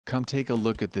Come take a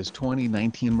look at this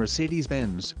 2019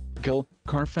 Mercedes-Benz GLE.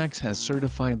 Carfax has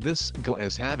certified this GLE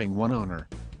as having one owner.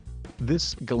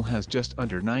 This GLE has just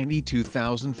under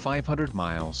 92,500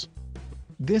 miles.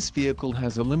 This vehicle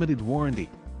has a limited warranty.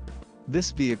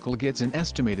 This vehicle gets an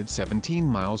estimated 17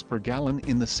 miles per gallon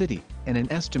in the city, and an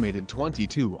estimated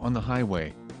 22 on the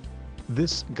highway.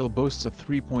 This GLE boasts a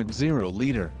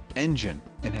 3.0-liter engine,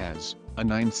 and has a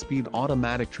 9-speed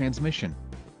automatic transmission.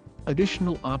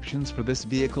 Additional options for this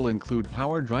vehicle include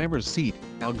power driver's seat,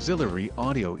 auxiliary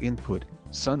audio input,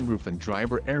 sunroof and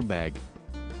driver airbag.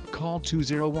 Call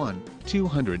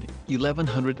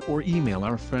 201-200-1100 or email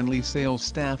our friendly sales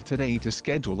staff today to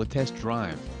schedule a test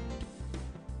drive.